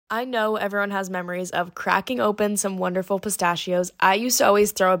I know everyone has memories of cracking open some wonderful pistachios. I used to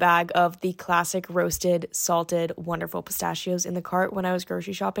always throw a bag of the classic roasted, salted, wonderful pistachios in the cart when I was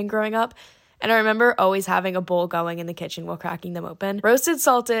grocery shopping growing up. And I remember always having a bowl going in the kitchen while cracking them open. Roasted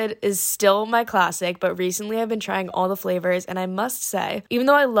salted is still my classic, but recently I've been trying all the flavors, and I must say, even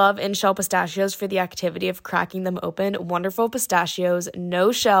though I love in-shell pistachios for the activity of cracking them open, Wonderful Pistachios,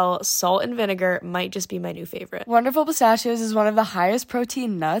 no shell, salt and vinegar might just be my new favorite. Wonderful Pistachios is one of the highest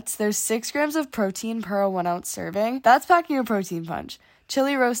protein nuts. There's 6 grams of protein per 1 ounce serving. That's packing a protein punch.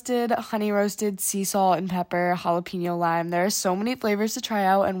 Chili roasted, honey roasted, sea salt and pepper, jalapeno lime. There are so many flavors to try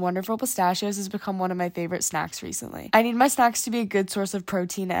out, and Wonderful Pistachios has become one of my favorite snacks recently. I need my snacks to be a good source of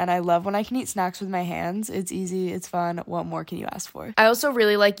protein, and I love when I can eat snacks with my hands. It's easy, it's fun. What more can you ask for? I also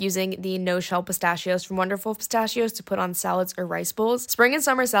really like using the no-shell pistachios from Wonderful Pistachios to put on salads or rice bowls. Spring and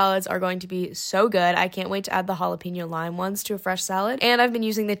summer salads are going to be so good. I can't wait to add the jalapeno lime ones to a fresh salad, and I've been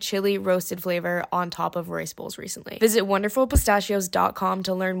using the chili roasted flavor on top of rice bowls recently. Visit wonderfulpistachios.com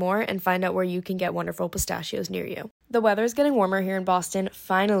to learn more and find out where you can get Wonderful Pistachios near you. The weather is getting warmer here in Boston,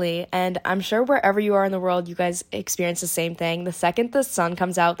 finally, and I'm sure wherever you are in the world, you guys experience the same thing. The second the sun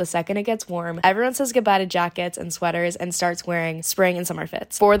comes out, the second it gets warm, everyone says goodbye to jackets and sweaters and starts wearing spring and summer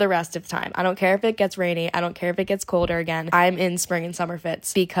fits for the rest of the time. I don't care if it gets rainy. I don't care if it gets colder again. I'm in spring and summer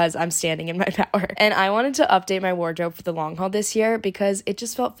fits because I'm standing in my power. And I wanted to update my wardrobe for the long haul this year because it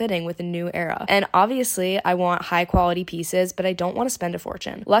just felt fitting with a new era. And obviously, I want high quality pieces, but I don't want to spend a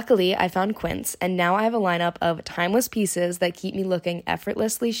fortune. Luckily, I found Quince, and now I have a lineup of timeless pieces that keep me looking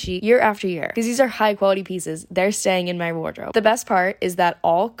effortlessly chic year after year. Because these are high quality pieces, they're staying in my wardrobe. The best part is that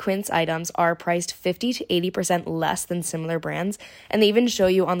all Quince items are priced 50 to 80% less than similar brands, and they even show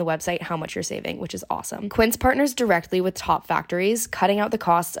you on the website how much you're saving, which is awesome. Quince partners directly with top factories, cutting out the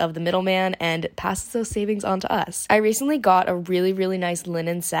costs of the middleman and passes those savings on to us. I recently got a really nice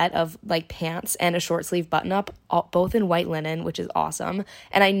linen set of like pants and a short sleeve button up, both in white linen, which is awesome.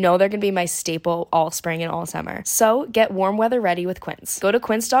 And I know they're going to be my staple all spring and all summer. So get warm weather ready with Quince. Go to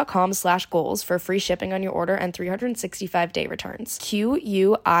quince.com/goals for free shipping on your order and 365-day returns.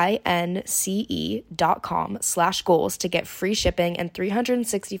 QUINCE.com/goals to get free shipping and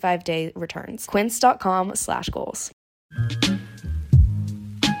 365-day returns. Quince.com/goals.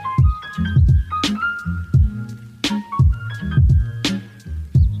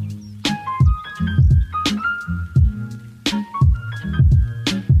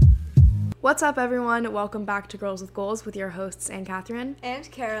 What's up, everyone? Welcome back to Girls with Goals with your hosts, Anne Catherine and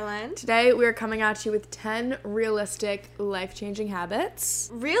Caroline. Today, we are coming at you with 10 realistic, life-changing habits.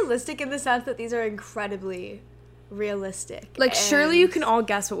 Realistic in the sense that these are incredibly realistic. Like, surely you can all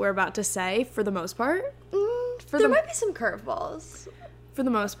guess what we're about to say, for the most part. There might be some curveballs. For the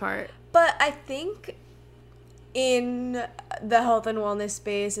most part. But I think in the health and wellness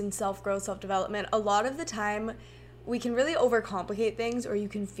space and self-growth, self-development, a lot of the time we can really overcomplicate things, or you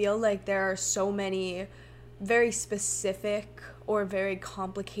can feel like there are so many very specific or very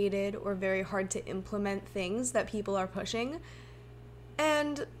complicated or very hard to implement things that people are pushing.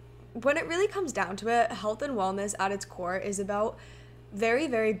 And when it really comes down to it, health and wellness at its core is about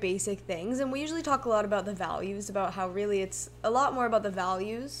very basic things. And we usually talk a lot about the values, about how really it's a lot more about the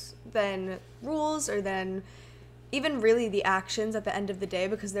values than rules or than even really the actions at the end of the day,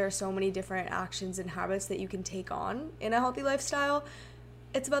 because there are so many different actions and habits that you can take on in a healthy lifestyle.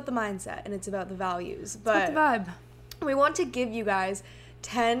 It's about the mindset and it's about the values. But it's about the vibe. We want to give you guys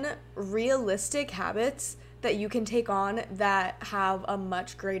 10 realistic habits that you can take on that have a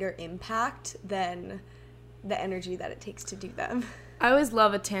much greater impact than the energy that it takes to do them. I always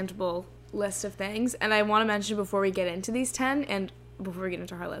love a tangible list of things, and I want to mention before we get into these 10 and before we get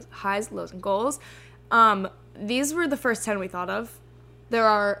into our highs, lows, and goals, these were the first 10 we thought of. There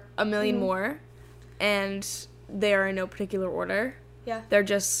are a million more, and they are in no particular order. Yeah. They're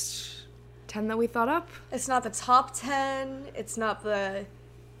just 10 that we thought up. It's not the top 10. It's not the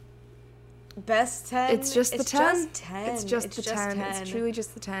best 10. It's just the 10. It's just 10. It's just the 10. It's truly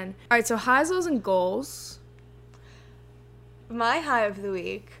just the 10. All right, so highs, lows, and goals. My high of the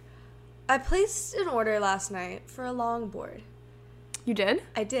week, I placed an order last night for a longboard. You did?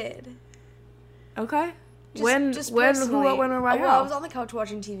 I did. Okay. Just when, personally. when, or why? Well, I was on the couch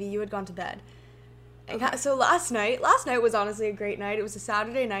watching TV. You had gone to bed. And so last night was honestly a great night. It was a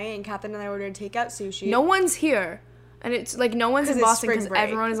Saturday night, and Catherine and I ordered takeout sushi. No one's here. And it's like no one's in Boston because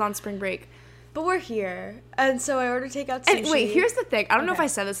everyone is on spring break. But we're here. And so I ordered takeout sushi. And wait, here's the thing. I don't know if I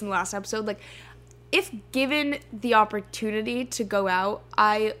said this in the last episode. Like, if given the opportunity to go out,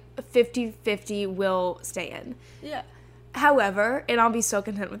 I 50-50 will stay in. Yeah. However, and I'll be so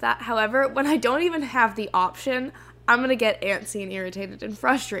content with that. However, when I don't even have the option, I'm going to get antsy and irritated and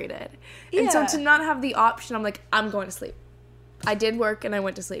frustrated. And so to not have the option, I'm like, I'm going to sleep. I did work and I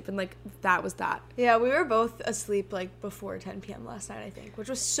went to sleep, and like that was that. Yeah, we were both asleep like before 10 p.m. last night, I think, which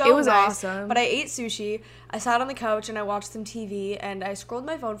was so It was nice. awesome. But I ate sushi, I sat on the couch and I watched some TV, and I scrolled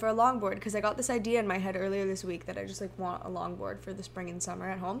my phone for a longboard because I got this idea in my head earlier this week that I just like want a longboard for the spring and summer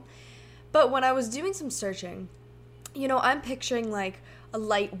at home. But when I was doing some searching, you know, I'm picturing like a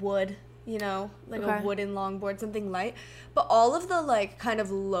light wood, you know, like a wooden longboard, something light. But all of the like kind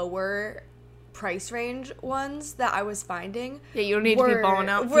of lower price range ones that I was finding, Yeah, you don't need to be balling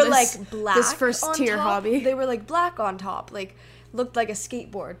out for were this, like black this first on tier top. hobby. They were like black on top, like looked like a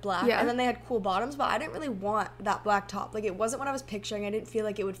skateboard black. Yeah. And then they had cool bottoms, but I didn't really want that black top. Like it wasn't what I was picturing. I didn't feel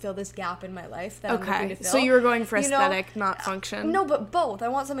like it would fill this gap in my life that I'm looking to fill. So you were going for You know, aesthetic, not function. No, but both. I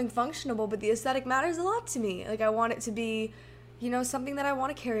want something functional, but the aesthetic matters a lot to me. Like I want it to be, you know, something that I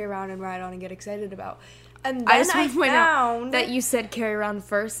want to carry around and ride on and get excited about. And then I just want to point out found that you said carry around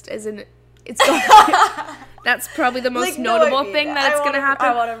first, as in it's going that's probably the most Like, no, notable I mean, thing I that's going to wanna- happen.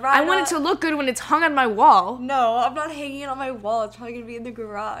 I wanna ride I want on- it to look good when it's hung on my wall. No, I'm not hanging it on my wall. It's probably gonna be in the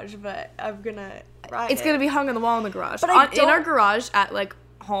garage, but I'm gonna ride It's it. going to be hung on the wall in the garage. But I In our don't- garage at like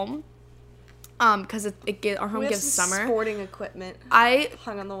home, because our home We have gives some summer. sporting equipment I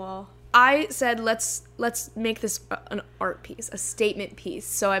hung on the wall. said let's make this an art piece, a statement piece.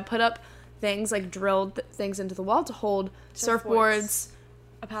 So I put up things like drilled things into the wall to hold surfboards,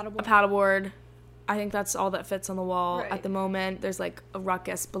 A paddleboard. a paddleboard. I think that's all that fits on the wall Right. at the moment. There's like a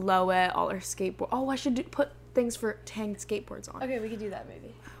ruckus below it, all our skateboard. Oh, I should put things for to hang skateboards on. Okay, we could do that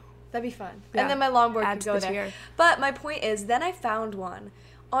maybe. That'd be fun. Yeah. And then my longboard Add could to go the there. tier. But my point is, then I found one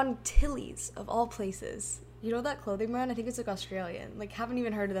on Tilly's, of all places. You know that clothing brand? I think it's like Australian. Like, haven't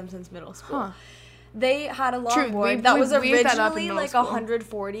even heard of them since middle school. Huh. They had a True, longboard that was we used that up in originally middle like school.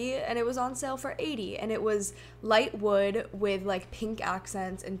 140, and it was on sale for 80, and it was light wood with like pink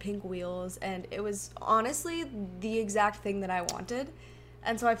accents and pink wheels, and it was honestly the exact thing that I wanted.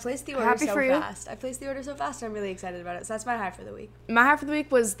 And so I placed the order Happy so for you. fast. I placed the order so fast, and I'm really excited about it. So that's my high for the week. My half of the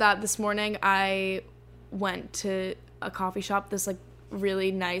week was that this morning I went to a coffee shop, this like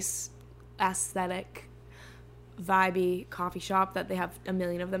really nice aesthetic vibey coffee shop that they have a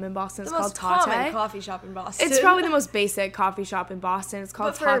million of them in Boston. It's The most called common Tate. coffee shop in Boston. It's probably the most basic coffee shop in Boston. It's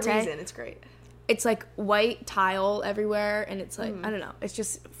called but for a Tate. reason, it's great. It's like white tile everywhere, and it's like, I don't know, it's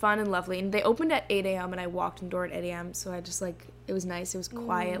just fun and lovely. And they opened at 8 a.m. and I walked in door at 8 a.m. So I just like, it was nice, it was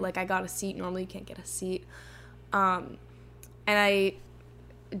quiet. Like I got a seat. Normally you can't get a seat. And I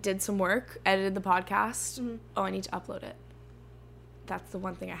did some work, edited the podcast. Oh, I need to upload it. That's the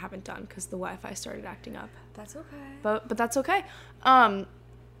one thing I haven't done because the Wi-Fi started acting up. That's okay. But that's okay.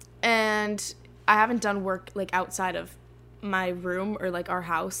 And I haven't done work like outside of my room or like our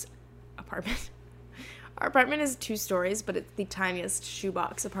house apartment. Our apartment is 2 stories, but it's the tiniest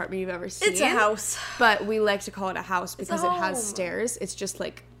shoebox apartment you've ever seen. It's a house. But we like to call it a house because it has home. stairs. It's just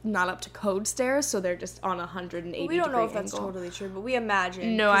like not up to code stairs, so they're just on a 180 We don't know if degree that's angle. totally true, but we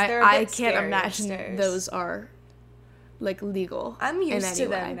imagine. No, 'cause they're a I bit can't scary imagine upstairs. those are like legal. I'm in used any to way.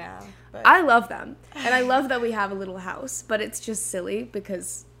 them now. But I love them. And I love that we have a little house, but it's just silly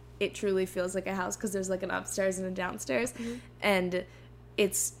because it truly feels like a house because there's like an upstairs and a downstairs. And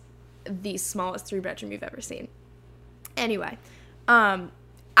it's the smallest 3-bedroom you've ever seen. Anyway, I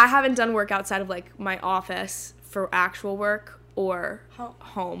haven't done work outside of like my office for actual work or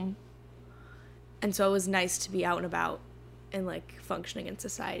home. And so it was nice to be out and about and like functioning in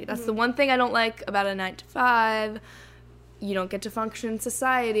society. That's the one thing I don't like about a 9 to 5. You don't get to function in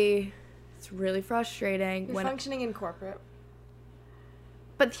society. It's really frustrating. You're functioning in corporate.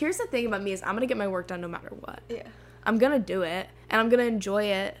 But here's the thing about me is I'm going to get my work done no matter what. Yeah. I'm going to do it, and I'm going to enjoy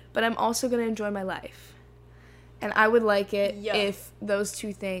it, but I'm also going to enjoy my life. And I would like it if those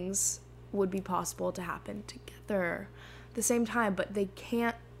two things would be possible to happen together at the same time, but they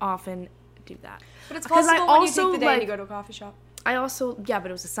can't often do that. But it's 'Cause I possible when you also, take the day like- and you go to a coffee shop. But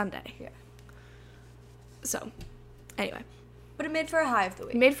it was a Sunday. Yeah. So, anyway. But it made for a high of the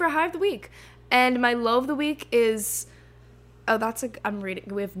week. Made for a high of the week. And my low of the week is, I'm reading,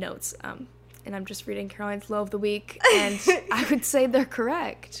 we have notes, and I'm just reading Caroline's low of the week, and I would say they're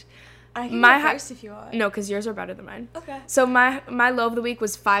correct. I can My go hi- first if you want. No, because yours are better than mine. Okay. So my low of the week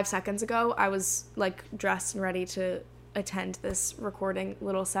was 5 seconds ago. I was like dressed and ready to attend this recording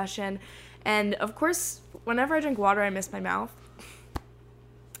little session. And of course, whenever I drink water, I miss my mouth.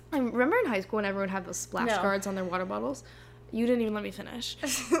 I remember in high school when everyone had those splash guards on their water bottles. You didn't even let me finish.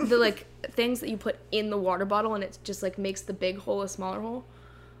 The like things that you put in the water bottle and it just like makes the big hole a smaller hole,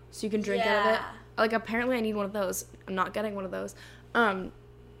 so you can drink out of it. Yeah. Like apparently I need one of those. I'm not getting one of those.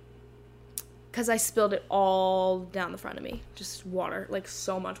 because I spilled it all down the front of me. Just water, like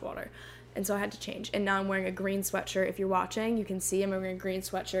so much water. And so I had to change. And now I'm wearing a green sweatshirt. If you're watching, you can see I'm wearing a green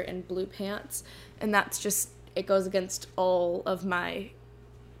sweatshirt and blue pants. And that's just, it goes against all of my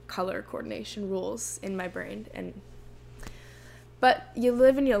color coordination rules in my brain. But you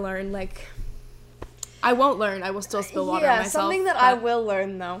live and you learn. Like, I won't learn. I will still spill water on myself. Yeah, something that I will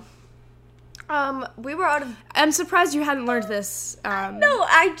learn, though. We were out of... I'm surprised you hadn't learned this. No,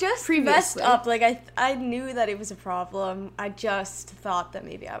 I just previously. messed up. Like, I knew that it was a problem. I just thought that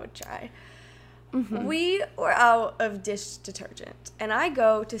maybe I would try. Mm-hmm. We were out of dish detergent. And I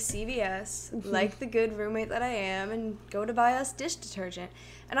go to CVS, like the good roommate that I am, and go to buy us dish detergent.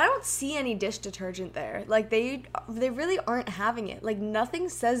 And I don't see any dish detergent there. Like, they really aren't having it. Like, nothing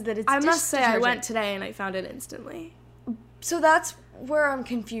says that it's dish detergent. I must say, I went today and I found it instantly. So that's where I'm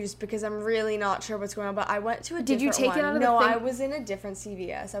confused because I'm really not sure what's going on. But I went to a different one. Did you take it out of the thing? No, I was in a different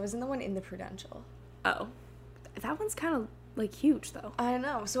CVS. I was in the one in the Prudential. Oh. That one's kind of, like, huge, though. I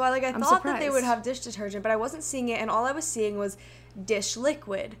know. So I thought that they would have dish detergent, but I wasn't seeing it. And all I was seeing was dish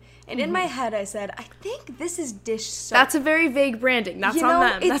liquid. And in my head, I said, I think this is dish soap. That's a very vague branding. That's on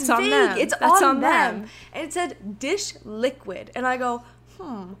them. It's That's vague. on them. It's That's on them. And it said dish liquid. And I go,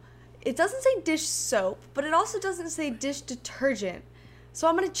 it doesn't say dish soap, but it also doesn't say dish detergent. So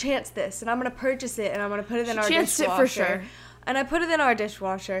I'm going to chance this, and I'm going to purchase it, and I'm going to put it in our dishwasher. Chanced it for sure. And I put it in our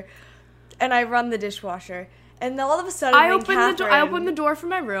dishwasher, and I run the dishwasher. And all of a sudden, I open the door from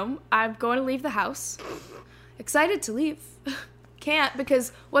my room. I'm going to leave the house. Excited to leave. Can't,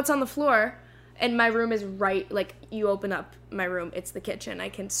 because what's on the floor, and my room is right, like, you open up my room, it's the kitchen. I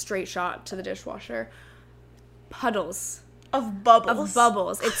can straight shot to the dishwasher. Puddles. Of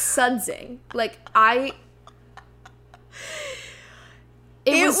bubbles. It's sudsing. Like,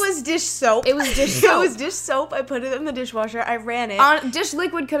 It was dish soap. It was dish soap. It was dish soap. I put it in the dishwasher. I ran it. Dish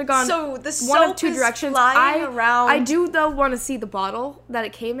liquid could have gone so the soap one of two directions. Flying around. I do, though, want to see the bottle that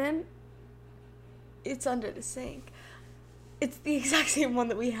it came in. It's under the sink. It's the exact same one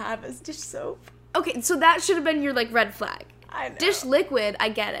that we have as dish soap. Okay, so that should have been your, like, red flag. I know. Dish liquid, I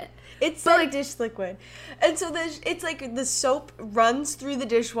get it. It's like dish liquid. And so it's like the soap runs through the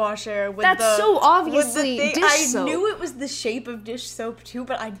dishwasher with That's so obviously dish soap. I knew it was the shape of dish soap too,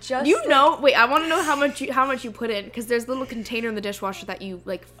 but I just wait, I want to know how much you put in, because there's a little container in the dishwasher that you,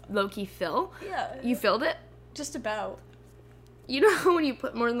 like, low-key fill. Yeah. You filled it? Just about. You know how when you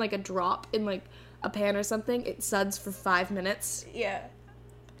put more than, like, a drop in, like, a pan or something, it suds for 5 minutes? Yeah.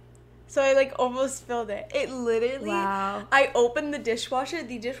 So I, like, almost filled it. It literally... Wow. I opened the dishwasher.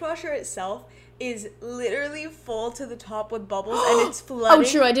 The dishwasher itself is literally full to the top with bubbles, and it's flooding. Oh,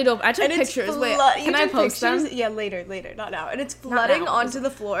 true, I took pictures. Wait, can I post them? Yeah, later, not now. And it's flooding onto the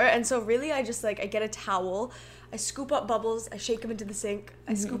floor, and so really I just, like, I get a towel, I scoop up bubbles, I shake them into the sink,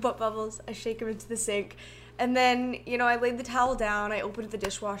 I scoop up bubbles, I shake them into the sink, and then, I laid the towel down, I opened the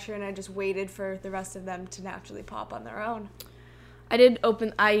dishwasher, and I just waited for the rest of them to naturally pop on their own.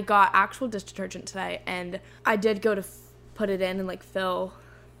 I got actual dish detergent today, and I did go to put it in and, like, fill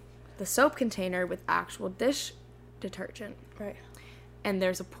the soap container with actual dish detergent. Right. And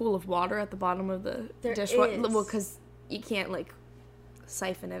there's a pool of water at the bottom of the dishwasher. Well, because you can't, like,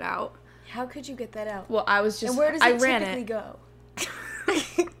 siphon it out. How could you get that out? Well, I was just... And where does it typically go?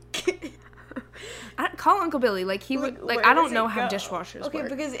 Call Uncle Billy. Like, he would... Like, I don't know how dishwashers work. Okay,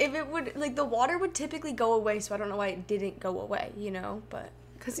 because if it would... Like, the water would typically go away, so I don't know why it didn't go away, but...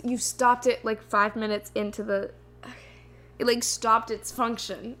 Because you stopped it, like, 5 minutes into the... Okay. It, like, stopped its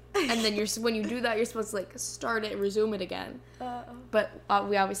function. And then when you do that, you're supposed to, like, start it and resume it again. But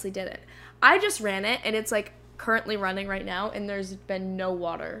we obviously didn't. I just ran it, and it's, like, currently running right now, and there's been no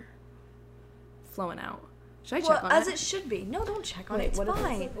water flowing out. Should I check on it? As it should be. No, don't check on it. It's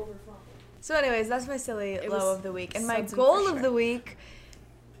fine. So anyways, that's my silly low of the week. And my goal of the week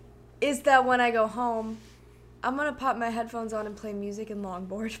is that when I go home, I'm going to pop my headphones on and play music and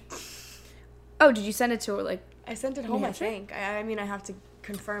longboard. Oh, did you send it to her, like... I sent it home, I think. I mean, I have to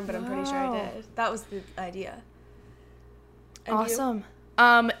confirm, but I'm pretty sure I did. That was the idea. And awesome.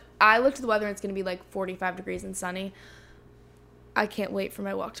 I looked at the weather and it's going to be, like, 45 degrees and sunny. I can't wait for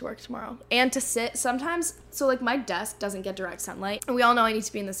my walk to work tomorrow. And to sit sometimes, so, like, my desk doesn't get direct sunlight. And we all know I need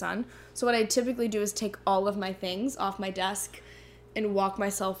to be in the sun. So what I typically do is take all of my things off my desk and walk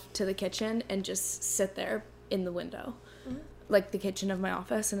myself to the kitchen and just sit there in the window. Mm-hmm. Like, the kitchen of my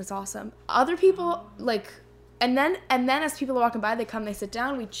office, and it's awesome. Other people, like, and then as people are walking by, they come, they sit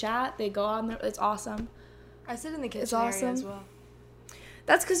down, we chat, they go on there. It's awesome. I sit in the kitchen area as well.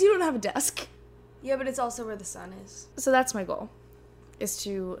 That's because you don't have a desk. Yeah, but it's also where the sun is. So that's my goal. Is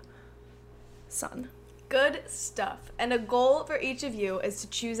to sun. Good stuff. And a goal for each of you is to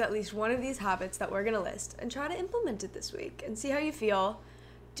choose at least one of these habits that we're going to list and try to implement it this week and see how you feel.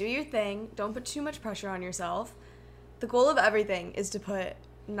 Do your thing. Don't put too much pressure on yourself. The goal of everything is to put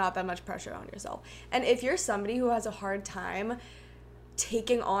not that much pressure on yourself. And if you're somebody who has a hard time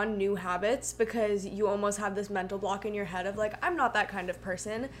taking on new habits because you almost have this mental block in your head of like, I'm not that kind of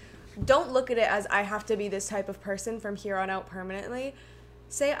person, don't look at it as I have to be this type of person from here on out permanently.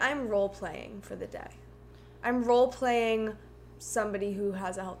 Say I'm role playing for the day. I'm role playing somebody who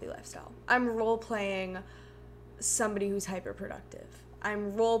has a healthy lifestyle. I'm role playing somebody who's hyper productive.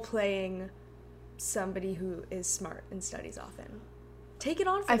 I'm role playing somebody who is smart and studies often. Take it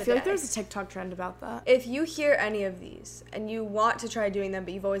on for the day. I feel like there's a TikTok trend about that. If you hear any of these and you want to try doing them,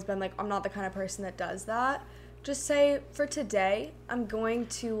 but you've always been like, I'm not the kind of person that does that, just say, for today, I'm going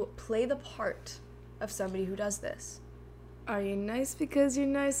to play the part of somebody who does this. Are you nice because you're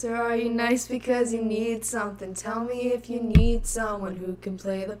nice, or are you nice because you need something? Tell me if you need someone who can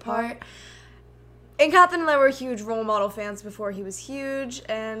play the part. And Catherine and I were huge role model fans before he was huge,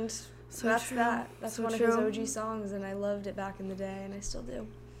 and So that's true. that. That's So one true. of his OG songs, and I loved it back in the day, and I still do.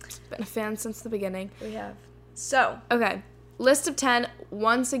 Been a fan since the beginning. We have. So, Okay, list of 10.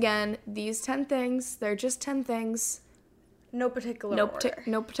 Once again, these 10 things, they're just 10 things. no particular No, order.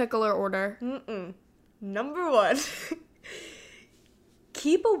 no particular order. Number 1.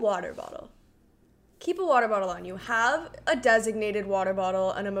 Keep a water bottle. Keep a water bottle on you. Have a designated water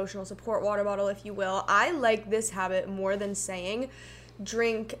bottle, an emotional support water bottle, if you will. I like this habit more than saying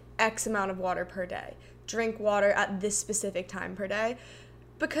drink X amount of water per day. Drink water at this specific time per day.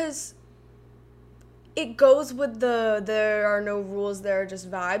 Because it goes with there are no rules, there are just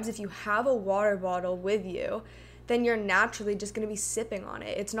vibes. If you have a water bottle with you, then you're naturally just going to be sipping on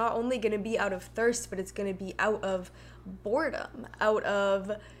it. It's not only going to be out of thirst, but it's going to be out of boredom, out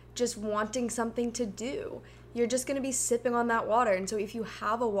of just wanting something to do. You're just going to be sipping on that water. And so if you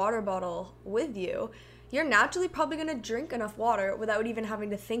have a water bottle with you, you're naturally probably going to drink enough water without even having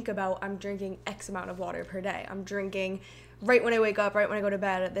to think about, I'm drinking X amount of water per day. I'm drinking right when I wake up, right when I go to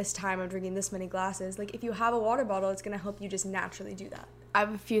bed, at this time, I'm drinking this many glasses. Like, if you have a water bottle, it's going to help you just naturally do that. I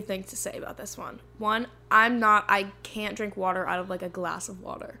have a few things to say about this one. One, I can't drink water out of like a glass of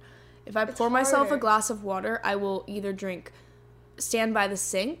water. If I pour myself a glass of water, I will either stand by the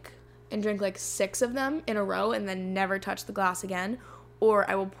sink and drink like 6 of them in a row and then never touch the glass again. Or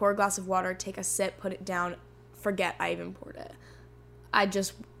I will pour a glass of water, take a sip, put it down, forget I even poured it.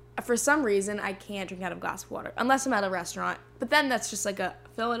 For some reason, I can't drink out of a glass of water unless I'm at a restaurant. But then that's just like a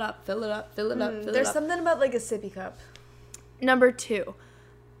fill it up, fill it up, fill it up, fill it up. There's something about like a sippy cup. Number 2,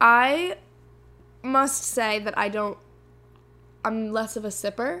 I must say that I'm less of a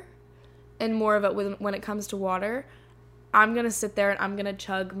sipper and more of it when it comes to water. I'm going to sit there and I'm going to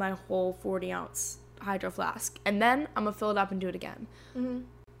chug my whole 40-ounce hydro flask. And then I'm going to fill it up and do it again. Mm-hmm.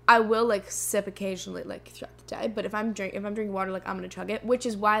 I will, like, sip occasionally, like, throughout the day. But if I'm drinking water, like, I'm going to chug it. Which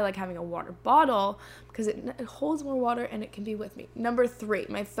is why I like having a water bottle. Because it holds more water and it can be with me. Number 3,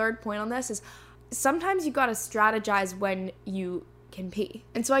 my third point on this is sometimes you got to strategize when you can pee.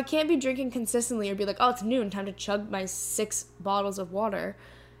 And so I can't be drinking consistently or be like, oh, it's noon, time to chug my 6 bottles of water.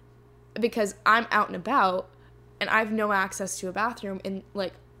 Because I'm out and about. And I have no access to a bathroom, and,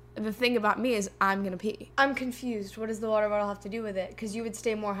 like, the thing about me is I'm going to pee. I'm confused. What does the water bottle have to do with it? Because you would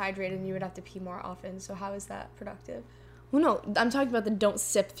stay more hydrated and you would have to pee more often, so how is that productive? Well, no, I'm talking about the don't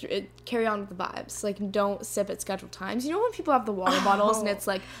sip through it, carry on with the vibes. Like, don't sip at scheduled times. You know when people have the water bottles and it's,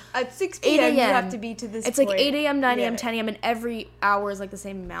 like, at 6 8 p.m. you a.m. have to be to this It's point. like 8 a.m., 9 a.m., Yeah. 10 a.m., and every hour is, like, the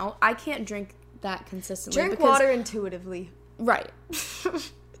same amount. I can't drink that consistently. Drink water intuitively. Right.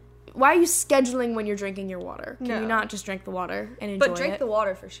 Why are you scheduling when you're drinking your water? Can No. you not just drink the water and enjoy it? But drink the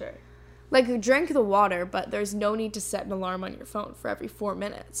water for sure. Like, drink the water, but there's no need to set an alarm on your phone for every 4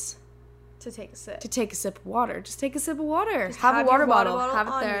 minutes To take a sip. to take a sip of water. Just take a sip of water. Just have a your water bottle. Have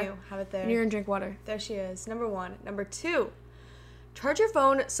it on there. you. Have it there. And you're gonna drink water. There she is. Number 1. Number 2. Charge your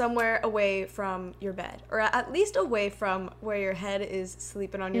phone somewhere away from your bed, or at least away from where your head is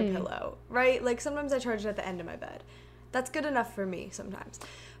sleeping on your pillow, right? Like, sometimes I charge it at the end of my bed. That's good enough for me sometimes.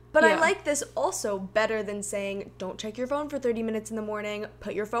 But I Yeah. like this also better than saying, don't check your phone for 30 minutes in the morning,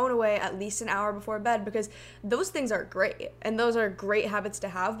 put your phone away at least an hour before bed, because those things are great, and those are great habits to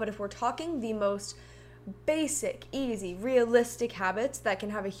have. But if we're talking the most basic, easy, realistic habits that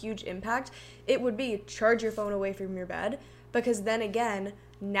can have a huge impact, it would be charge your phone away from your bed, because then again,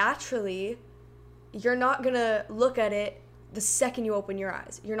 naturally, you're not gonna look at it the second you open your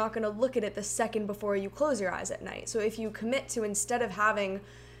eyes. You're not gonna look at it the second before you close your eyes at night. So if you commit to, instead of having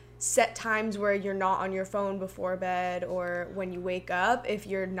set times where you're not on your phone before bed or when you wake up, if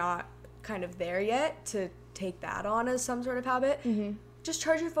you're not kind of there yet to take that on as some sort of habit, just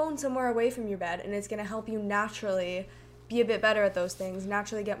charge your phone somewhere away from your bed, and it's going to help you naturally be a bit better at those things,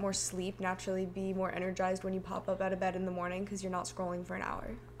 naturally get more sleep, naturally be more energized when you pop up out of bed in the morning because you're not scrolling for an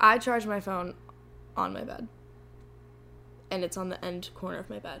hour. I charge my phone on my bed. And it's on the end corner of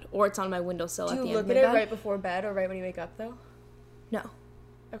my bed. Or it's on my windowsill at the end of my bed. Do you look at it right before bed or right when you wake up, though? No.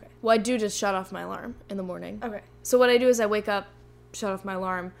 Okay. Well, I do just shut off my alarm in the morning. Okay. So what I do is I wake up, shut off my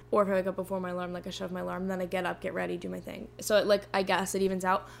alarm, or if I wake up before my alarm, like I shut off my alarm, then I get up, get ready, do my thing. So it, like, I guess it evens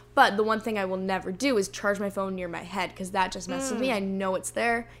out. But the one thing I will never do is charge my phone near my head, because that just messes with me. I know it's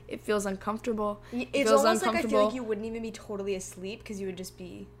there. It feels uncomfortable. It's almost like I feel like you wouldn't even be totally asleep because you would just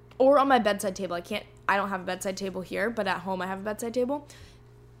be... Or on my bedside table. I don't have a bedside table here, but at home I have a bedside table.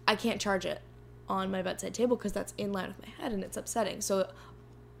 I can't charge it on my bedside table because that's in line with my head and it's upsetting. So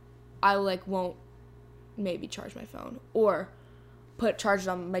I won't maybe charge my phone or charge it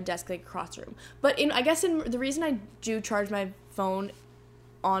on my desk across the room. But the reason I do charge my phone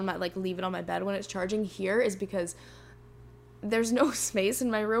on my leave it on my bed when it's charging here is because there's no space in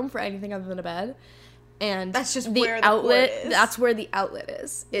my room for anything other than a bed. And that's just the where the outlet cord is. That's where the outlet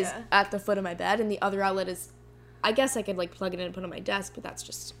is at the foot of my bed, and the other outlet is, I guess I could plug it in and put it on my desk, but that's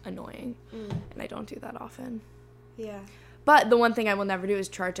just annoying. And I don't do that often. Yeah. But the one thing I will never do is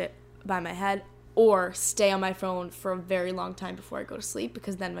charge it by my head or stay on my phone for a very long time before I go to sleep,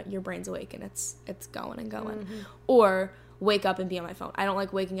 because then your brain's awake and it's going and going. Or wake up and be on my phone. I don't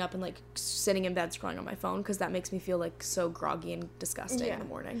like waking up and sitting in bed scrolling on my phone, because that makes me feel so groggy and disgusting in the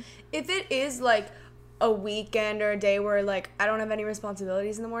morning. If it is a weekend or a day where I don't have any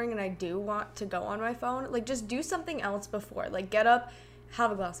responsibilities in the morning and I do want to go on my phone, just do something else before. Get up,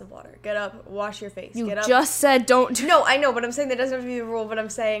 have a glass of water. Get up, wash your face. You get up. Just said don't do. No, I know, but I'm saying that doesn't have to be the rule, but I'm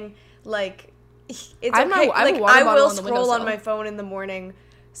saying it's okay. I will scroll on my phone in the morning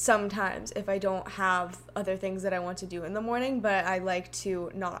sometimes if I don't have other things that I want to do in the morning, but I like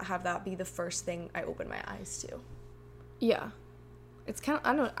to not have that be the first thing I open my eyes to. Yeah. It's kind of,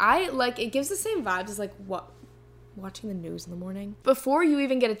 I don't know, it gives the same vibes as, watching the news in the morning. Before you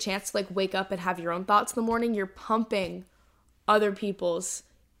even get a chance to, wake up and have your own thoughts in the morning, you're pumping other people's,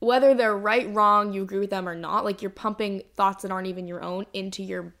 whether they're right, wrong, you agree with them or not, you're pumping thoughts that aren't even your own into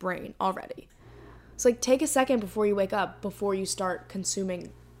your brain already. So, take a second before you wake up, before you start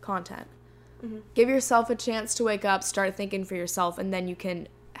consuming content. Give yourself a chance to wake up, start thinking for yourself, and then you can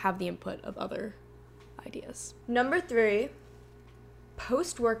have the input of other ideas. Number 3...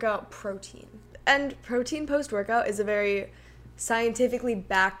 post-workout protein. And protein post-workout is a very scientifically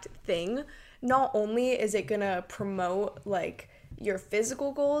backed thing. Not only is it gonna promote your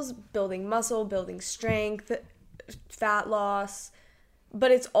physical goals, building muscle, building strength, fat loss, but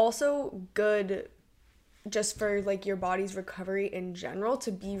it's also good just for your body's recovery in general,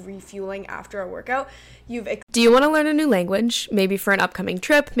 to be refueling after a workout. Do you want to learn a new language? Maybe for an upcoming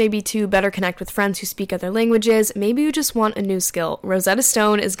trip, maybe to better connect with friends who speak other languages, maybe you just want a new skill. Rosetta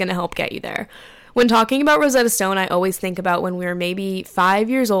Stone is going to help get you there. When talking about Rosetta Stone, I always think about when we were maybe 5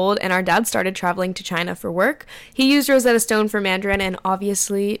 years old and our dad started traveling to China for work. He used Rosetta Stone for Mandarin, and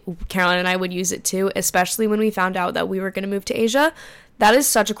obviously Caroline and I would use it too, especially when we found out that we were going to move to Asia. That is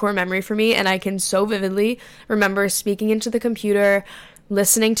such a core memory for me, and I can so vividly remember speaking into the computer,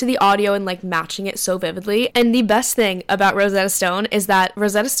 listening to the audio, and matching it so vividly. And the best thing about Rosetta Stone is that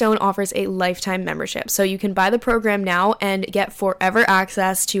Rosetta Stone offers a lifetime membership. So you can buy the program now and get forever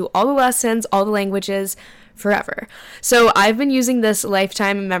access to all the lessons, all the languages, forever. So I've been using this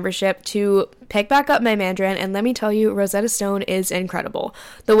lifetime membership to pick back up my Mandarin, and let me tell you, Rosetta Stone is incredible.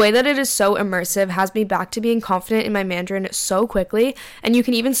 The way that it is so immersive has me back to being confident in my Mandarin so quickly, and you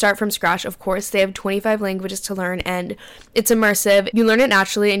can even start from scratch. Of course, they have 25 languages to learn, and it's immersive. You learn it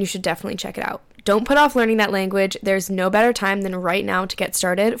naturally, and you should definitely check it out. Don't put off learning that language. There's no better time than right now to get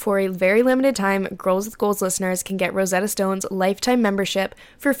started. For a very limited time, Girls with Goals listeners can get Rosetta Stone's lifetime membership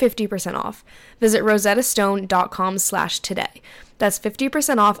for 50% off. Visit rosettastone.com/today. That's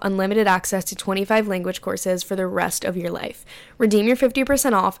 50% off unlimited access to 25 language courses for the rest of your life. Redeem your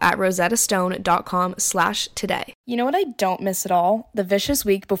 50% off at rosettastone.com/today. You know what I don't miss at all? The vicious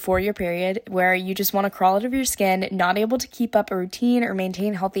week before your period where you just want to crawl out of your skin, not able to keep up a routine or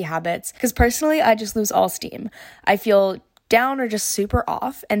maintain healthy habits. Because personally, I just lose all steam. I feel down or just super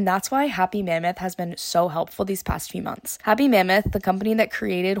off, and that's why Happy Mammoth has been so helpful these past few months. Happy Mammoth, the company that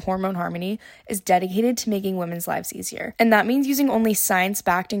created Hormone Harmony, is dedicated to making women's lives easier. And that means using only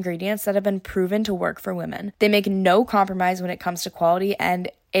science-backed ingredients that have been proven to work for women. They make no compromise when it comes to quality, and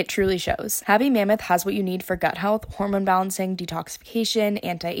It truly shows. Happy Mammoth has what you need for gut health, hormone balancing, detoxification,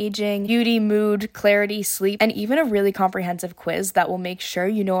 anti-aging, beauty, mood, clarity, sleep, and even a really comprehensive quiz that will make sure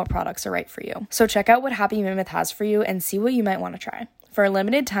you know what products are right for you. So check out what Happy Mammoth has for you and see what you might want to try. For a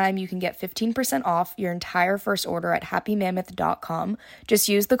limited time, you can get 15% off your entire first order at happymammoth.com. Just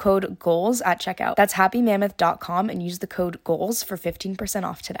use the code GOALS at checkout. That's happymammoth.com and use the code GOALS for 15%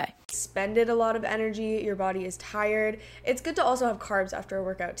 off today. Spended a lot of energy, your body is tired. It's good to also have carbs after a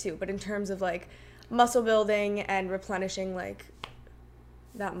workout too, but in terms of like muscle building and replenishing like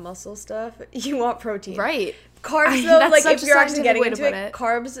that muscle stuff, you want protein. Right. Carbs though, like such if a you're actually getting scientific way into to it, put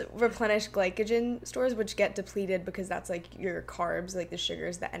carbs replenish glycogen stores, which get depleted because that's like your carbs, like the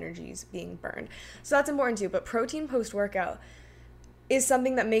sugars, the energy's being burned. So that's important too. But protein post-workout is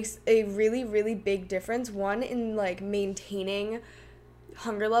something that makes a really, really big difference. One, in like maintaining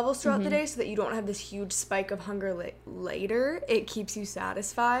hunger levels throughout the day so that you don't have this huge spike of hunger later. It keeps you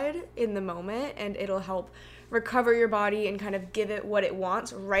satisfied in the moment, and it'll help recover your body and kind of give it what it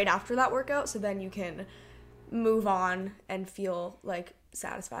wants right after that workout, so then you can move on and feel like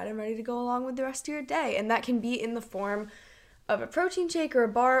satisfied and ready to go along with the rest of your day. And that can be in the form of a protein shake or a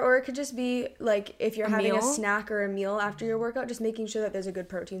bar, or it could just be like if you're having a snack or a meal after your workout, just making sure that there's a good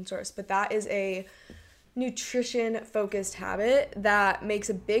protein source. But that is a nutrition focused habit that makes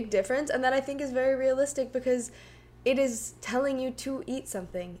a big difference, and that I think is very realistic because it is telling you to eat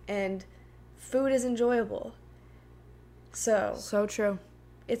something, and food is enjoyable. So true.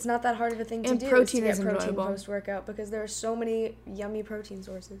 It's not that hard of a thing to do. Protein is protein enjoyable post-workout because there are so many yummy protein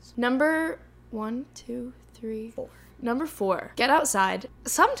sources. Number 4. Number 4, get outside.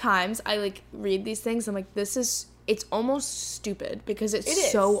 Sometimes I like read these things. I'm like, it's almost stupid because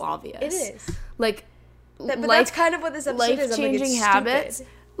it's so obvious. It is. Like, but that's kind of what this episode is. Life-changing habits.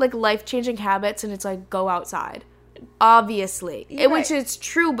 Stupid. Like life-changing habits, and it's like, go outside. Obviously. Which is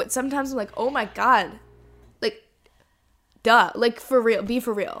true, but sometimes I'm like, oh my God. Duh. Like, for real. Be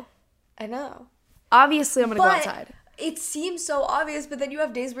for real. I know. Obviously, I'm going to go outside. It seems so obvious, but then you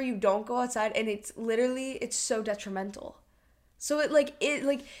have days where you don't go outside, and it's so detrimental. So but that's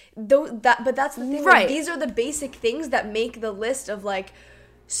the thing. Right. Like, these are the basic things that make the list of, like,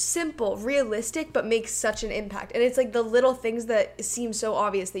 simple, realistic, but make such an impact. And it's, like, the little things that seem so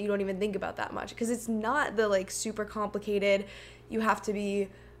obvious that you don't even think about that much. Because it's not the, like, super complicated, you have to be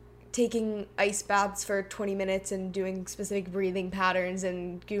taking ice baths for 20 minutes and doing specific breathing patterns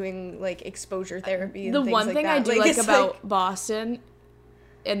and doing like exposure therapy and the things one like thing that. I do like about Boston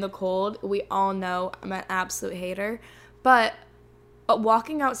in the cold, we all know I'm an absolute hater, but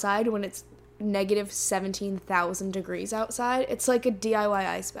walking outside when it's negative 17,000 degrees outside, it's like a DIY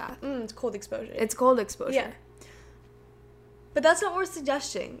ice bath. It's cold exposure. Yeah. But that's not what we're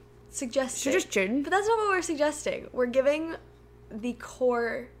suggesting. But that's not what we're suggesting. We're giving the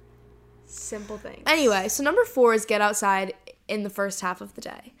core simple things. Anyway, so number 4 is get outside in the first half of the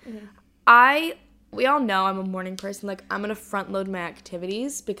day. Mm-hmm. We all know I'm a morning person. Like, I'm going to front load my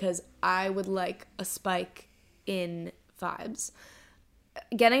activities because I would like a spike in vibes.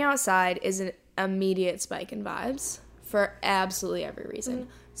 Getting outside is an immediate spike in vibes for absolutely every reason.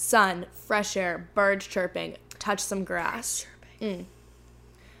 Mm-hmm. Sun, fresh air, birds chirping, touch some grass. The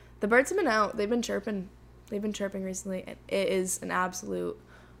birds have been out. They've been chirping recently. And it is an absolute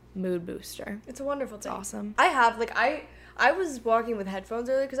mood booster. It's a wonderful thing. It's awesome. I was walking with headphones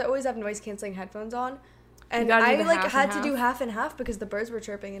earlier because I always have noise canceling headphones on, and I had to do half and half because the birds were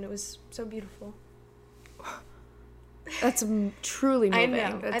chirping and it was so beautiful. That's truly moving. I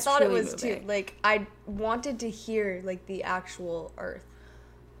know. I thought it was moving too. Like, I wanted to hear like the actual earth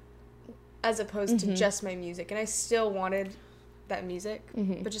as opposed to just my music, and I still wanted that music,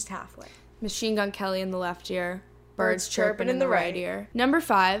 but just halfway. Machine Gun Kelly in the left ear. Birds chirping in the right ear. Number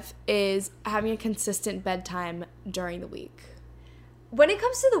 5 is having a consistent bedtime during the week. When it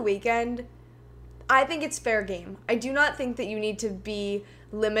comes to the weekend, I think it's fair game. I do not think that you need to be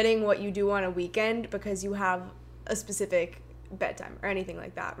limiting what you do on a weekend because you have a specific bedtime or anything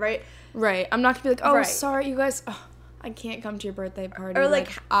like that, right? Right. I'm not going to be like, sorry, you guys, I can't come to your birthday party. Or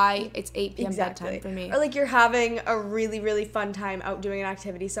it's 8 p.m. bedtime for me. Or like you're having a really, really fun time out doing an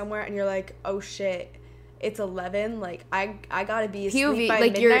activity somewhere and you're like, oh shit, it's 11, like, I gotta be asleep by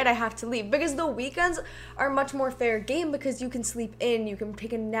midnight, I have to leave. Because the weekends are much more fair game because you can sleep in, you can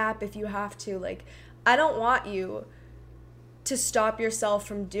take a nap if you have to. Like, I don't want you to stop yourself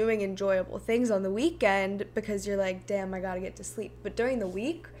from doing enjoyable things on the weekend because you're like, damn, I gotta get to sleep. But during the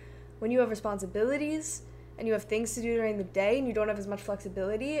week, when you have responsibilities and you have things to do during the day and you don't have as much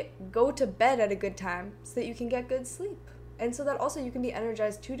flexibility, go to bed at a good time so that you can get good sleep. And so that also you can be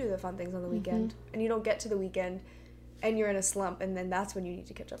energized to do the fun things on the weekend. And you don't get to the weekend and you're in a slump, and then that's when you need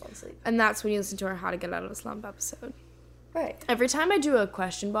to catch up on sleep. And that's when you listen to our How to Get Out of a Slump episode. Right. Every time I do a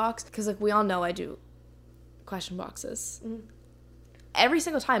question box, because, like, we all know I do question boxes. Mm-hmm. Every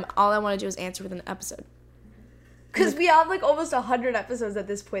single time, all I want to do is answer within the episode. Because we have, like, almost 100 episodes at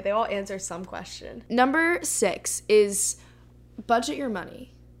this point. They all answer some question. Number 6 is budget your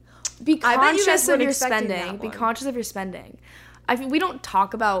money. Be conscious of your spending. Be conscious of your spending. I mean, we don't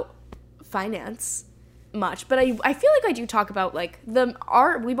talk about finance much, but I feel like I do talk about, like,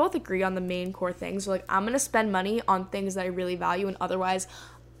 we both agree on the main core things. So, like, I'm going to spend money on things that I really value, and otherwise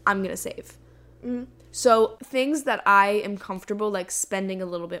I'm going to save. Mm-hmm. So things that I am comfortable, like, spending a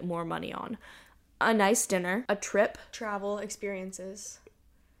little bit more money on. A nice dinner, a trip. Travel, experiences.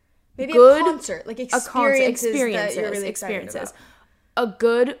 Maybe a concert, like experiences that you're really excited about. A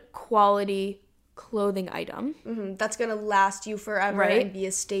good quality clothing item. Mm-hmm. That's going to last you forever, right? And be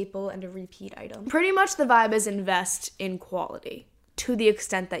a staple and a repeat item. Pretty much the vibe is invest in quality to the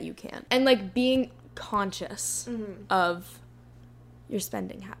extent that you can. And, like, being conscious of your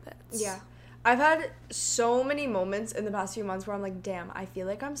spending habits. Yeah. I've had so many moments in the past few months where I'm like, damn, I feel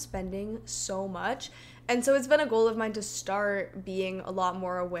like I'm spending so much. And so it's been a goal of mine to start being a lot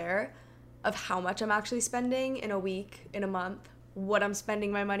more aware of how much I'm actually spending in a week, in a month, what I'm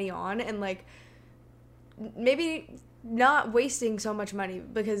spending my money on, and, like, maybe not wasting so much money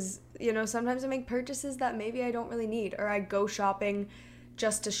because, you know, sometimes I make purchases that maybe I don't really need, or I go shopping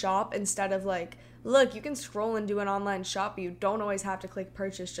just to shop instead of, like, look, you can scroll and do an online shop, but you don't always have to click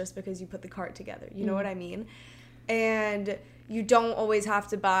purchase just because you put the cart together. You know what I mean? And you don't always have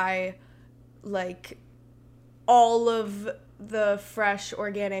to buy, like, all of the fresh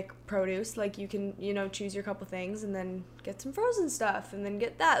organic produce. Like, you can, you know, choose your couple things and then get some frozen stuff and then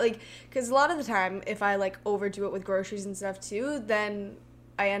get that. Like, because a lot of the time, if I, like, overdo it with groceries and stuff too, then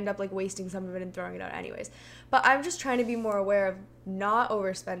I end up, like, wasting some of it and throwing it out anyways. But I'm just trying to be more aware of not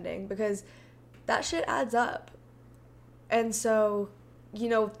overspending because that shit adds up. And so, you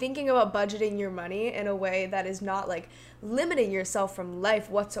know, thinking about budgeting your money in a way that is not, like, limiting yourself from life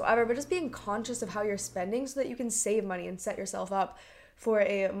whatsoever, but just being conscious of how you're spending so that you can save money and set yourself up for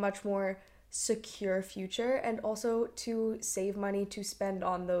a much more secure future, and also to save money to spend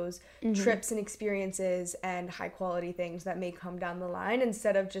on those trips and experiences and high quality things that may come down the line,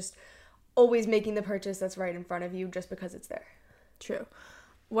 instead of just always making the purchase that's right in front of you just because it's there. True.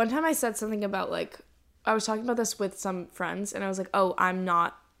 One time I said something about, like, I was talking about this with some friends, and I was like, oh, I'm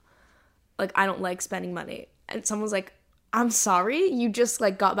not, like, I don't like spending money. And someone was like, I'm sorry, you just,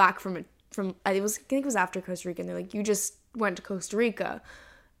 like, got back from I think it was after Costa Rica, and they're like, you just went to Costa Rica.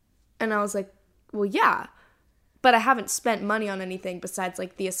 And I was like, well, yeah, but I haven't spent money on anything besides,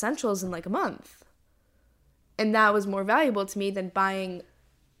 like, the essentials in, like, a month. And that was more valuable to me than buying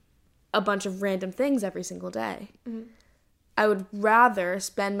a bunch of random things every single day. Mm-hmm. I would rather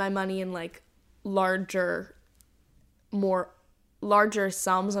spend my money in, like, larger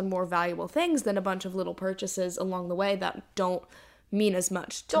sums on more valuable things than a bunch of little purchases along the way that don't mean as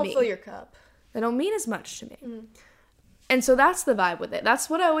much to me. Don't fill your cup. They don't mean as much to me. Mm. And so that's the vibe with it. That's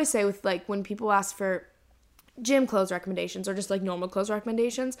what I always say with, like, when people ask for gym clothes recommendations or just, like, normal clothes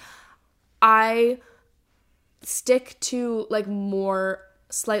recommendations, I stick to, like,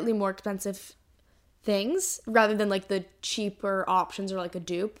 slightly more expensive things rather than, like, the cheaper options or, like, a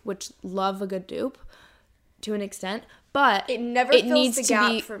dupe, which love a good dupe to an extent, but it never fills the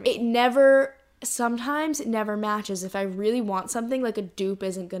gap for me. Sometimes it never matches. If I really want something, like, a dupe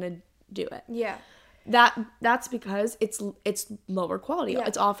isn't gonna do it. Yeah. That's because it's lower quality. Yeah.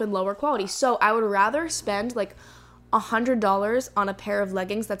 It's often lower quality. So I would rather spend, like, $100 on a pair of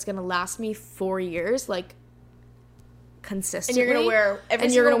leggings that's gonna last me 4 years, like, consistently. And you're gonna wear every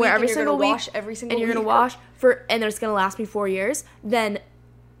single week, and you're gonna wash every single week. And you're gonna wash and it's gonna last me 4 years, than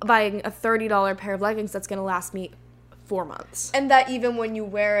buying a $30 pair of leggings that's gonna last me 4 months. And that even when you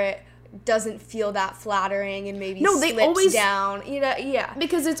wear it, doesn't feel that flattering and maybe slips down. You know, yeah.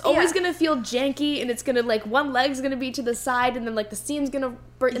 Because it's always gonna feel janky, and it's gonna, like, one leg's gonna be to the side, and then, like, the seam's gonna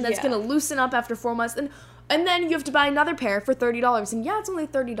break, and that's gonna loosen up after 4 months. And then you have to buy another pair for $30. And yeah, it's only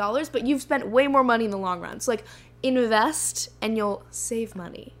 $30, but you've spent way more money in the long run. So, like, invest and you'll save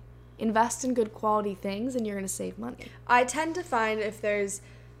money. Invest in good quality things and you're going to save money. I tend to find if there's,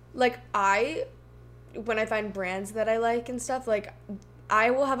 like, when I find brands that I like and stuff, like, I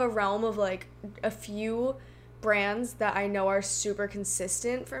will have a realm of, like, a few brands that I know are super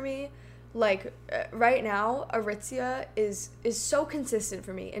consistent for me. Like, right now, Aritzia is so consistent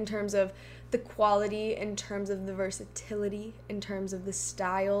for me in terms of the quality, in terms of the versatility, in terms of the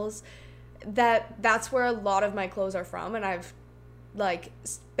styles. That's where a lot of my clothes are from, and I've, like,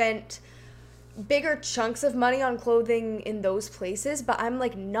 spent bigger chunks of money on clothing in those places, but I'm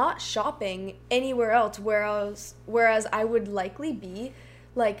like not shopping anywhere else, whereas I would likely be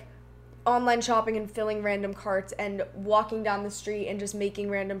like online shopping and filling random carts and walking down the street and just making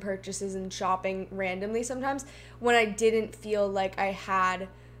random purchases and shopping randomly sometimes when I didn't feel like I had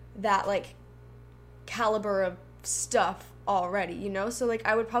that like caliber of stuff already, you know? So like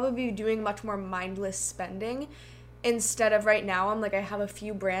I would probably be doing much more mindless spending instead of right now. I'm like, I have a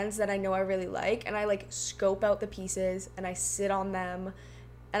few brands that I know I really like, and I like scope out the pieces and I sit on them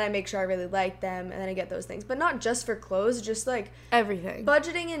and I make sure I really like them, and then I get those things. But not just for clothes, just like everything.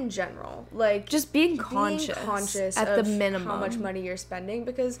 Budgeting in general. Like just being conscious at of the minimum how much money you're spending,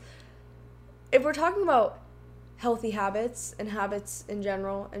 because if we're talking about healthy habits and habits in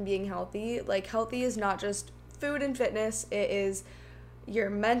general and being healthy, like healthy is not just food and fitness, it is your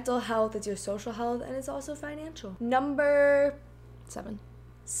mental health, it's your social health, and it's also financial. Number 7,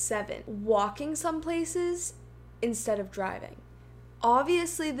 walking some places instead of driving.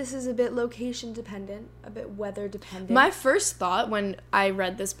 Obviously, this is a bit location dependent, a bit weather dependent. My first thought when I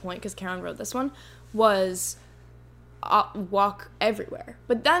read this point, because Karen wrote this one, was walk everywhere.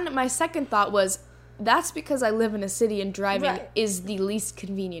 But then my second thought was, that's because I live in a city and driving is the least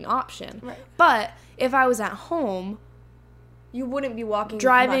convenient option. Right. But if I was at home, you wouldn't be walking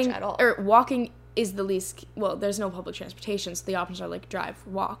driving much at all. Or walking is the least, well, there's no public transportation, so the options are like drive,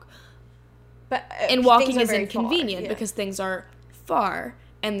 walk. But and walking is inconvenient because things are far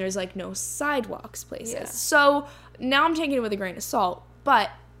and there's like no sidewalks places. Yeah. So now I'm taking it with a grain of salt. But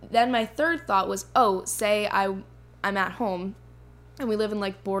then my third thought was, say I'm at home and we live in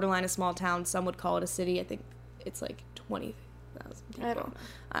like borderline a small town. Some would call it a city. I think it's like 20,000 people.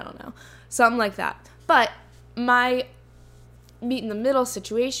 I don't know. Something like that. But my meet in the middle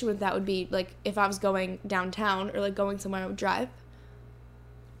situation with that would be like if I was going downtown or like going somewhere, I would drive,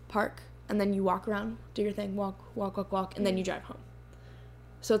 park, and then you walk around, do your thing, walk, and then you drive home.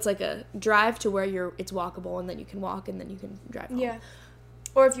 So it's like a drive to where it's walkable, and then you can walk, and then you can drive home. Yeah.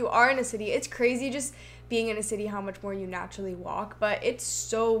 Or if you are in a city, it's crazy just being in a city how much more you naturally walk, but it's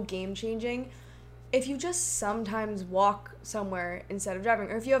so game-changing if you just sometimes walk somewhere instead of driving,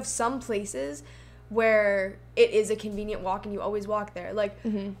 or if you have some places where it is a convenient walk and you always walk there. Like,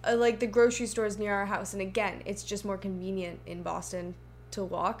 like the grocery stores near our house, and again, it's just more convenient in Boston to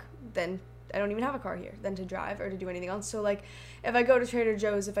walk than, I don't even have a car here, than to drive or to do anything else. So like if I go to Trader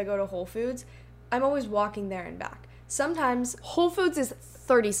Joe's, if I go to Whole Foods, I'm always walking there and back. Sometimes Whole Foods is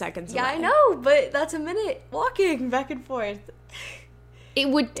 30 seconds away. Yeah, I know, but that's a minute walking back and forth. It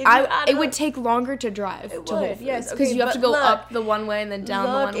would take longer to drive to Whole Foods. Yes, because you have to go up the one way and then down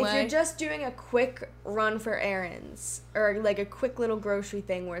the one way. If you're just doing a quick run for errands or like a quick little grocery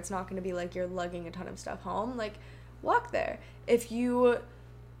thing where it's not going to be like you're lugging a ton of stuff home, like walk there. If you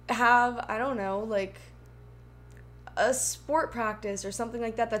have, I don't know, like a sport practice or something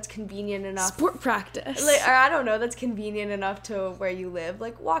like that that's convenient enough. Sport practice. Like, or I don't know, that's convenient enough to where you live.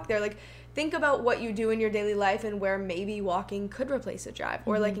 Like, walk there. Like, think about what you do in your daily life and where maybe walking could replace a drive.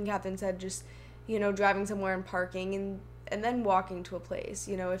 Or like Catherine said, just, driving somewhere and parking and then walking to a place.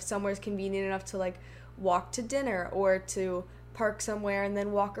 If somewhere's convenient enough to, like, walk to dinner or to park somewhere and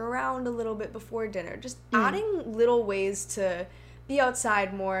then walk around a little bit before dinner. Just adding little ways to be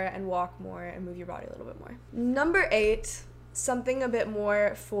outside more and walk more and move your body a little bit more. Number 8, something a bit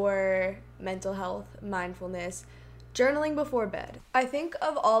more for mental health, mindfulness, journaling before bed. I think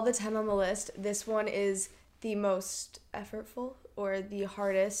of all the 10 on the list, this one is the most effortful or the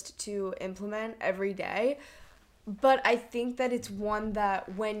hardest to implement every day. But I think that it's one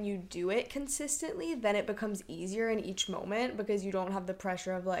that when you do it consistently, then it becomes easier in each moment because you don't have the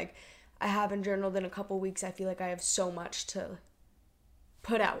pressure of like, I haven't journaled in a couple weeks. I feel like I have so much to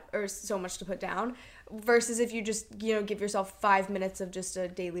put out or so much to put down, versus if you just, give yourself 5 minutes of just a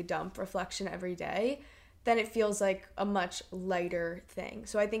daily dump reflection every day, then it feels like a much lighter thing.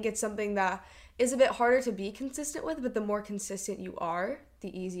 So I think it's something that is a bit harder to be consistent with, but the more consistent you are,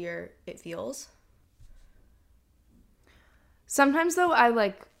 the easier it feels. Sometimes though,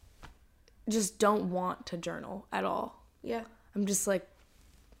 I just don't want to journal at all. Yeah. I'm just like,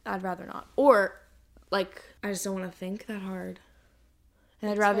 I'd rather not. Or I just don't want to think that hard. And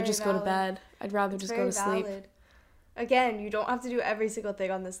I'd rather just go to bed. I'd rather just go to sleep. Again, you don't have to do every single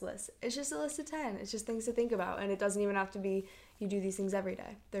thing on this list. It's just a list of 10. It's just things to think about. And it doesn't even have to be you do these things every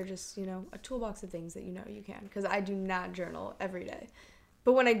day. They're just, a toolbox of things that you can. Because I do not journal every day.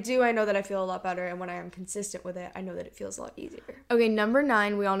 But when I do, I know that I feel a lot better. And when I am consistent with it, I know that it feels a lot easier. Okay, number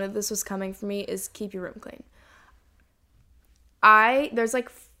 9, we all knew this was coming for me, is keep your room clean. There's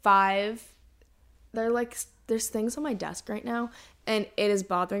 5, there's things on my desk right now, and it is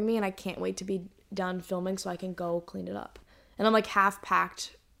bothering me, and I can't wait to be done filming so I can go clean it up. And I'm like half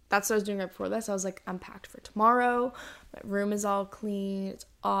packed. That's what I was doing right before this. I was like, I'm packed for tomorrow. My room is all clean. It's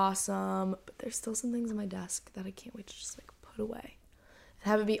awesome. But there's still some things on my desk that I can't wait to just like put away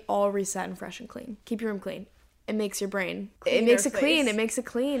and have it be all reset and fresh and clean. Keep your room clean. It makes your brain. It makes it clean. It makes it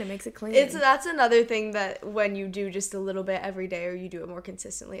clean. It makes it clean. That's another thing that when you do just a little bit every day, or you do it more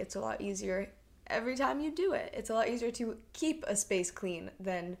consistently, it's a lot easier every time you do it. It's a lot easier to keep a space clean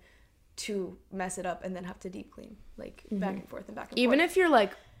than to mess it up and then have to deep clean, like back and forth and back and forth. Even if you're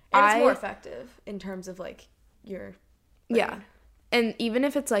like, and it's more effective in terms of like your brain. Yeah. And even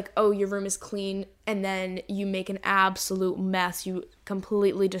if it's like, oh, your room is clean and then you make an absolute mess, you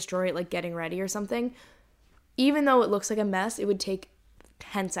completely destroy it like getting ready or something, even though it looks like a mess, it would take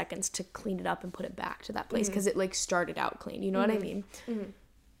 10 seconds to clean it up and put it back to that place because it like started out clean. You know what I mean? Mm-hmm.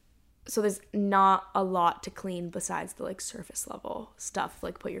 So there's not a lot to clean besides the like surface level stuff,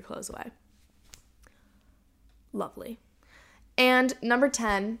 like put your clothes away. Lovely. And number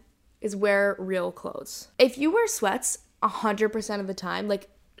 10 is wear real clothes. If you wear sweats 100% of the time, like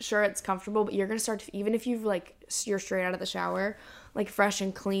sure it's comfortable, but you're gonna start to, even if you've like you're straight out of the shower, like fresh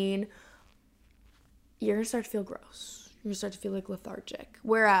and clean, you're gonna start to feel gross. You're gonna start to feel like lethargic.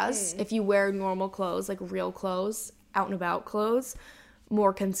 Whereas if you wear normal clothes, like real clothes, out and about clothes,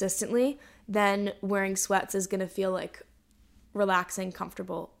 more consistently, then wearing sweats is gonna feel like relaxing,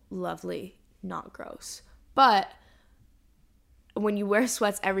 comfortable, lovely, not gross. But when you wear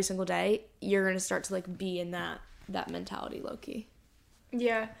sweats every single day, you're gonna start to like be in that mentality, low-key.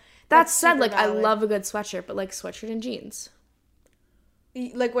 Yeah. That said, like valid. I love a good sweatshirt, but like sweatshirt and jeans.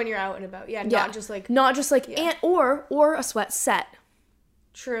 Like when you're out and about. Yeah, not just like and or a sweat set.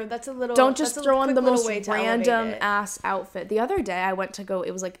 True, that's a little. Don't just throw on the most random ass outfit. The other day I went to go,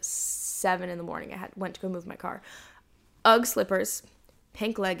 it was like 7 a.m. I went to go move my car. Ugg slippers,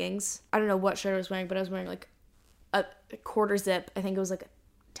 pink leggings. I don't know what shirt I was wearing, but I was wearing like a quarter zip. I think it was like a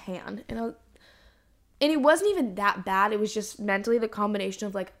tan. And it wasn't even that bad. It was just mentally the combination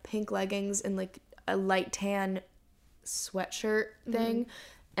of like pink leggings and like a light tan sweatshirt thing,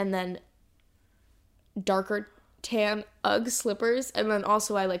 and then darker tan Ugg slippers, and then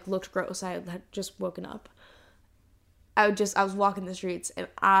also I like looked gross. I had just woken up. I was walking the streets, and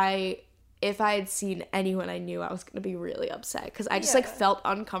if I had seen anyone I knew, I was gonna be really upset because I just like felt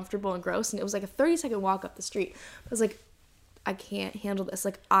uncomfortable and gross, and it was like a 30-second walk up the street. I was like, I can't handle this.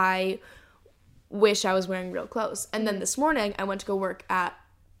 Like I wish I was wearing real clothes. And then this morning I went to go work at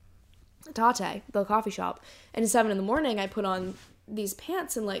Tate, the coffee shop, and at 7 a.m. I put on these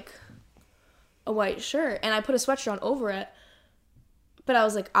pants and like a white shirt, and I put a sweatshirt on over it, but I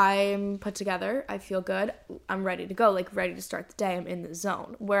was like, I'm put together, I feel good, I'm ready to go, like ready to start the day, I'm in the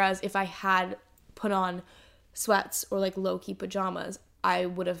zone. Whereas if I had put on sweats or like low-key pajamas, I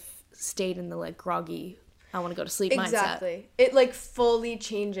would have stayed in the like groggy, I want to go to sleep mindset. Exactly. It like fully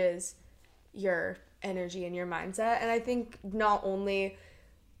changes your energy and your mindset. And I think not only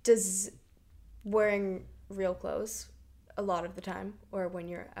does wearing real clothes a lot of the time, or when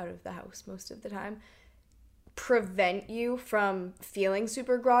you're out of the house most of the time, prevent you from feeling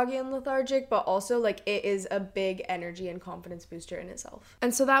super groggy and lethargic, but also like it is a big energy and confidence booster in itself.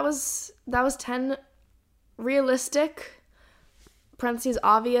 And so that was 10 realistic, parentheses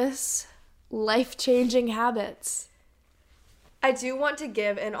obvious, life-changing habits. I do want to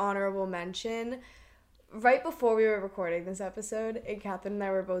give an honorable mention. Right before we were recording this episode, Catherine and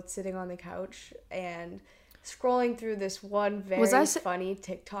I were both sitting on the couch and scrolling through this one very funny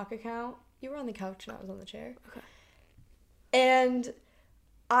TikTok account. You were on the couch and I was on the chair. Okay. And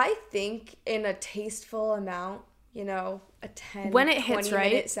I think in a tasteful amount, you know, a 10, when it hits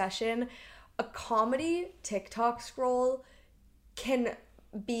 20-minute session, a comedy TikTok scroll can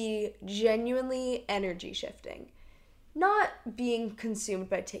be genuinely energy shifting. Not being consumed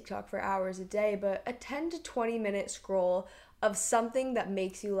by TikTok for hours a day, but a 10 to 20 minute scroll of something that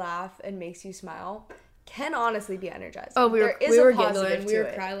makes you laugh and makes you smile can honestly be energizing. Oh, we were giggling, we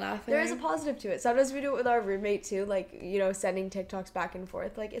were cry laughing. There is a positive to it. Sometimes we do it with our roommate too, like, you know, sending TikToks back and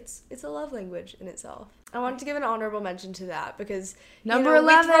forth. Like, it's a love language in itself. I wanted to give an honorable mention to that because Number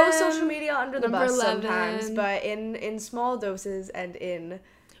 11, we throw social media under the bus 11. Sometimes, but in small doses and in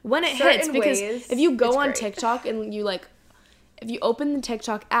when it hits, because if you go on TikTok and you like, if you open the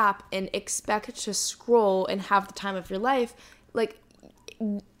TikTok app and expect to scroll and have the time of your life, like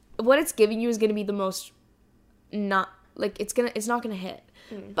what it's giving you is going to be the most not like it's not going to hit.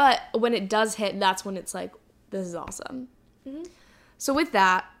 But when it does hit, that's when it's like, this is awesome. So with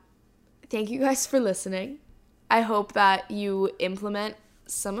that, thank you guys for listening. I hope that you implement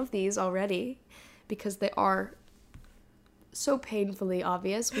some of these already because they are so painfully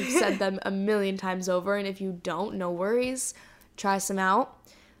obvious. We've said them a million times over, and if you don't, no worries. Try some out.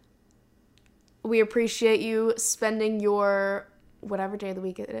 We appreciate you spending your whatever day of the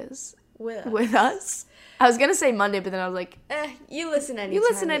week it is with us. I was gonna say Monday, but then I was like, you listen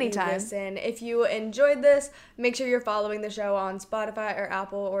anytime. If you enjoyed this, make sure you're following the show on Spotify or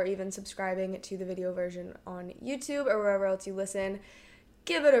Apple, or even subscribing to the video version on YouTube or wherever else you listen.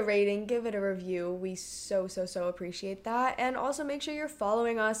 Give it a rating, give it a review. We so appreciate that. And also make sure you're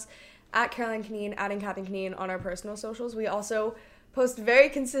following us at Caroline Canine, adding Captain Canine on our personal socials. We also post very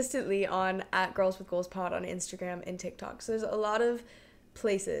consistently on at Girls with Goals Pod on Instagram and TikTok. So there's a lot of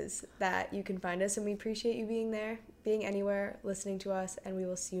places that you can find us, and we appreciate you being there, being anywhere, listening to us, and we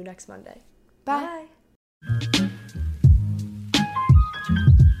will see you next Monday. Bye.